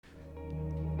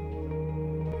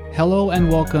Hello and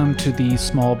welcome to the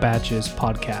Small Batches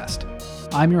podcast.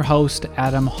 I'm your host,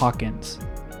 Adam Hawkins.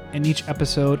 In each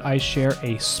episode, I share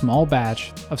a small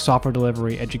batch of software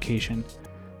delivery education.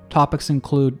 Topics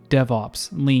include DevOps,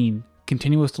 Lean,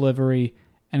 continuous delivery,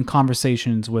 and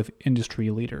conversations with industry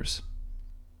leaders.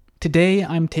 Today,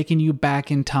 I'm taking you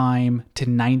back in time to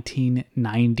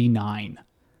 1999,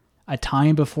 a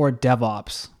time before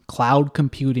DevOps, cloud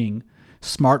computing,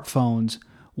 smartphones,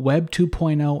 Web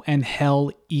 2.0, and hell,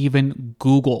 even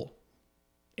Google.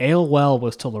 AOL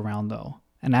was still around though,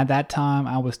 and at that time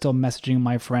I was still messaging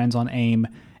my friends on AIM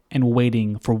and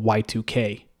waiting for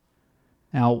Y2K.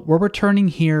 Now, we're returning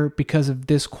here because of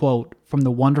this quote from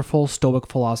the wonderful Stoic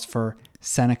philosopher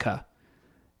Seneca.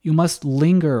 You must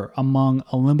linger among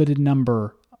a limited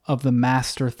number of the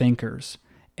master thinkers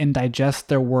and digest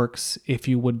their works if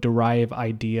you would derive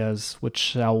ideas which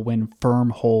shall win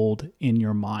firm hold in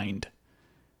your mind.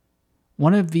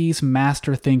 One of these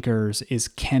master thinkers is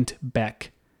Kent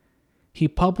Beck. He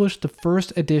published the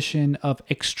first edition of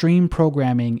Extreme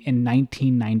Programming in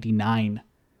 1999.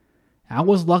 I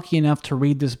was lucky enough to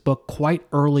read this book quite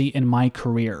early in my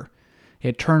career.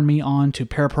 It turned me on to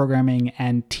pair programming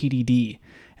and TDD,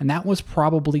 and that was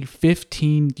probably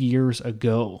 15 years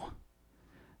ago.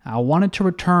 I wanted to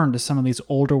return to some of these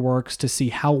older works to see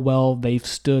how well they've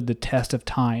stood the test of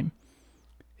time.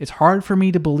 It's hard for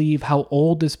me to believe how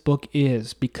old this book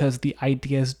is because the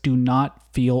ideas do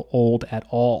not feel old at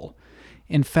all.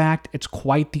 In fact, it's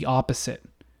quite the opposite.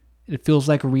 It feels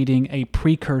like reading a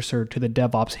precursor to the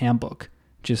DevOps Handbook,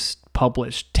 just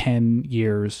published 10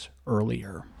 years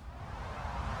earlier.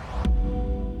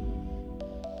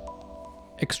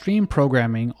 Extreme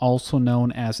Programming, also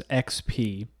known as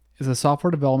XP, is a software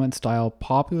development style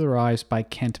popularized by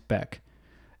Kent Beck.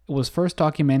 It was first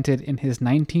documented in his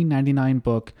 1999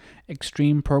 book,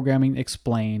 Extreme Programming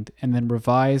Explained, and then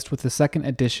revised with the second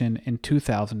edition in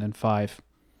 2005.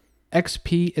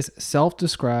 XP is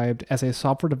self-described as a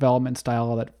software development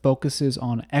style that focuses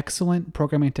on excellent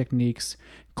programming techniques,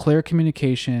 clear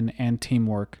communication, and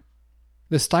teamwork.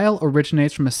 The style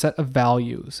originates from a set of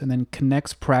values and then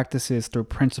connects practices through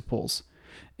principles.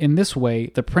 In this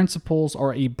way, the principles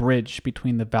are a bridge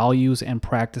between the values and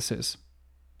practices.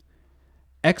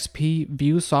 XP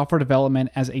views software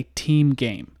development as a team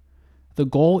game. The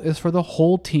goal is for the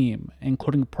whole team,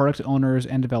 including product owners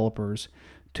and developers,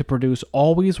 to produce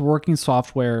always working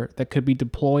software that could be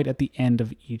deployed at the end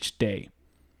of each day.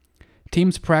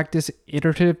 Teams practice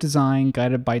iterative design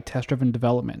guided by test-driven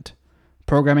development.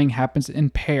 Programming happens in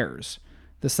pairs.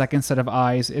 The second set of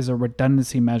eyes is a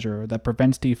redundancy measure that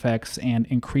prevents defects and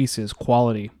increases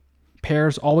quality.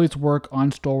 Pairs always work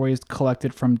on stories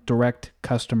collected from direct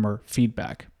customer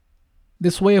feedback.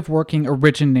 This way of working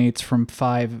originates from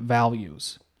 5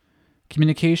 values.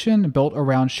 Communication, built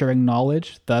around sharing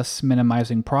knowledge, thus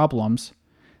minimizing problems.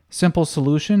 Simple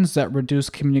solutions that reduce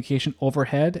communication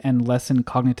overhead and lessen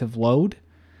cognitive load.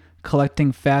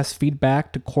 Collecting fast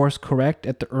feedback to course correct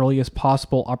at the earliest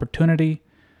possible opportunity.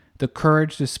 The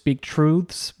courage to speak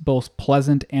truths, both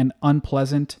pleasant and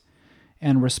unpleasant,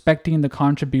 and respecting the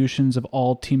contributions of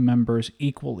all team members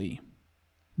equally.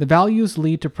 The values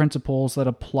lead to principles that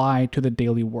apply to the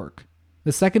daily work.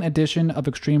 The second edition of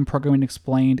Extreme Programming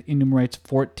Explained enumerates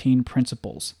 14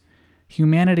 principles: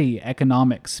 humanity,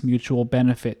 economics, mutual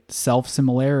benefit,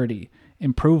 self-similarity,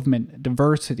 improvement,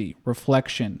 diversity,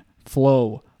 reflection,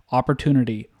 flow,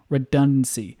 opportunity,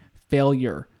 redundancy,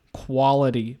 failure,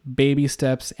 quality, baby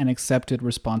steps, and accepted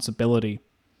responsibility.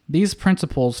 These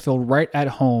principles feel right at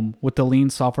home with the lean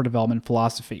software development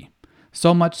philosophy,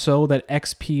 so much so that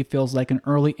XP feels like an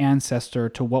early ancestor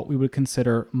to what we would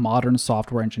consider modern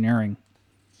software engineering.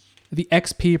 The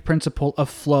XP principle of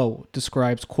flow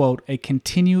describes, quote, a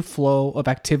continued flow of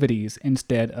activities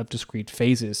instead of discrete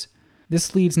phases.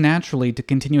 This leads naturally to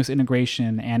continuous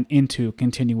integration and into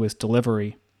continuous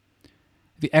delivery.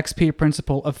 The XP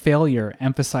principle of failure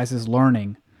emphasizes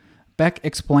learning. Beck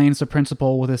explains the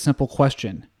principle with a simple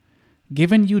question.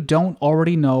 Given you don't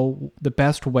already know the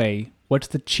best way, what's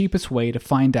the cheapest way to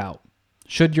find out?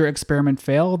 Should your experiment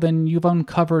fail, then you've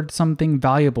uncovered something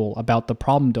valuable about the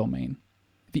problem domain.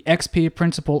 The XP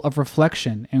principle of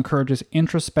reflection encourages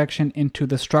introspection into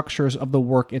the structures of the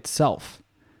work itself.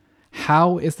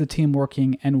 How is the team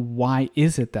working and why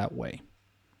is it that way?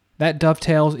 That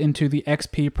dovetails into the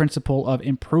XP principle of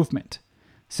improvement.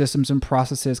 Systems and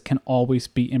processes can always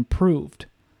be improved.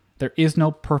 There is no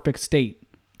perfect state.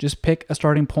 Just pick a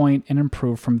starting point and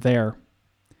improve from there.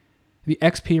 The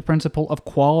XP principle of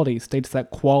quality states that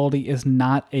quality is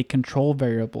not a control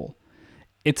variable.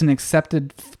 It's an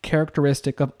accepted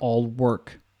characteristic of all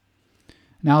work.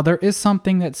 Now, there is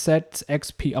something that sets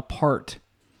XP apart.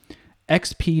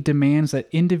 XP demands that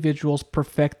individuals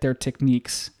perfect their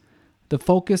techniques. The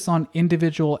focus on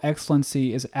individual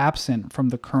excellency is absent from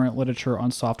the current literature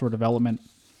on software development.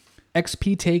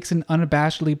 XP takes an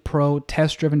unabashedly pro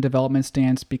test-driven development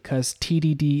stance because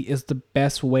TDD is the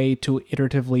best way to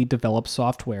iteratively develop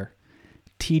software.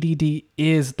 TDD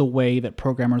is the way that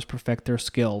programmers perfect their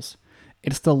skills.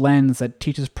 It's the lens that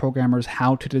teaches programmers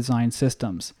how to design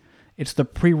systems. It's the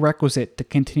prerequisite to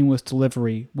continuous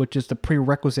delivery, which is the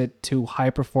prerequisite to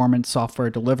high-performance software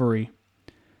delivery.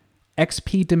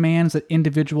 XP demands that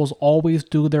individuals always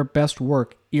do their best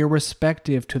work,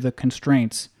 irrespective to the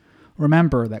constraints.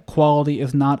 Remember that quality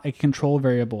is not a control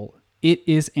variable. It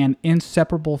is an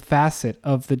inseparable facet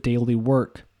of the daily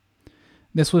work.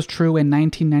 This was true in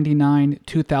 1999,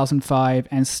 2005,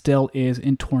 and still is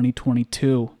in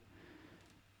 2022.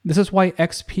 This is why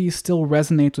XP still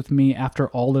resonates with me after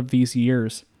all of these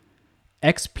years.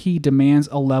 XP demands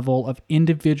a level of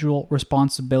individual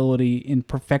responsibility in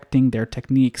perfecting their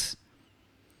techniques.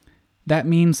 That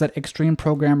means that extreme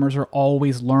programmers are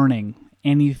always learning.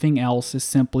 Anything else is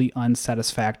simply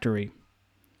unsatisfactory.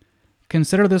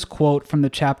 Consider this quote from the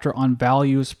chapter on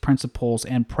values, principles,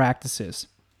 and practices.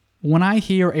 When I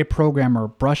hear a programmer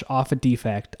brush off a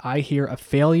defect, I hear a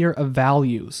failure of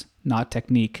values, not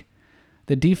technique.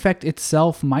 The defect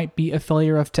itself might be a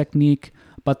failure of technique,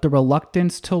 but the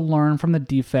reluctance to learn from the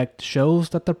defect shows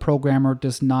that the programmer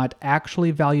does not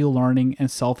actually value learning and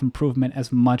self-improvement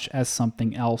as much as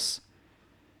something else.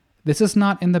 This is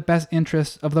not in the best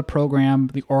interest of the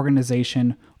program, the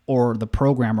organization, or the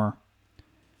programmer.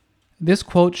 This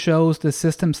quote shows the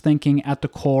systems thinking at the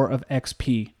core of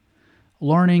XP.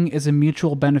 Learning is a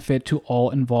mutual benefit to all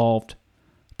involved.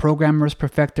 Programmers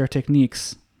perfect their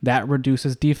techniques. That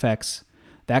reduces defects.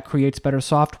 That creates better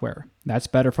software. That's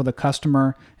better for the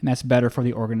customer, and that's better for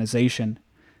the organization.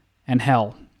 And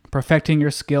hell, perfecting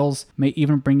your skills may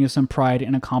even bring you some pride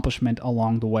and accomplishment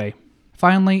along the way.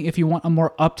 Finally, if you want a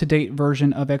more up-to-date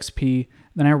version of XP,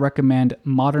 then I recommend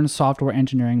Modern Software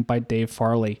Engineering by Dave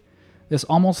Farley. This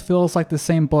almost feels like the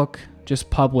same book, just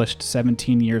published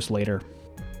 17 years later.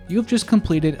 You've just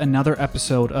completed another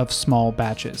episode of Small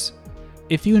Batches.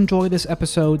 If you enjoy this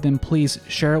episode, then please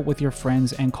share it with your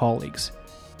friends and colleagues.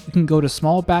 You can go to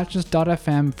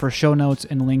smallbatches.fm for show notes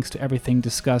and links to everything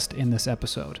discussed in this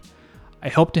episode. I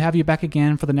hope to have you back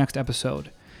again for the next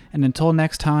episode. And until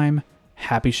next time,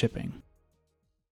 happy shipping.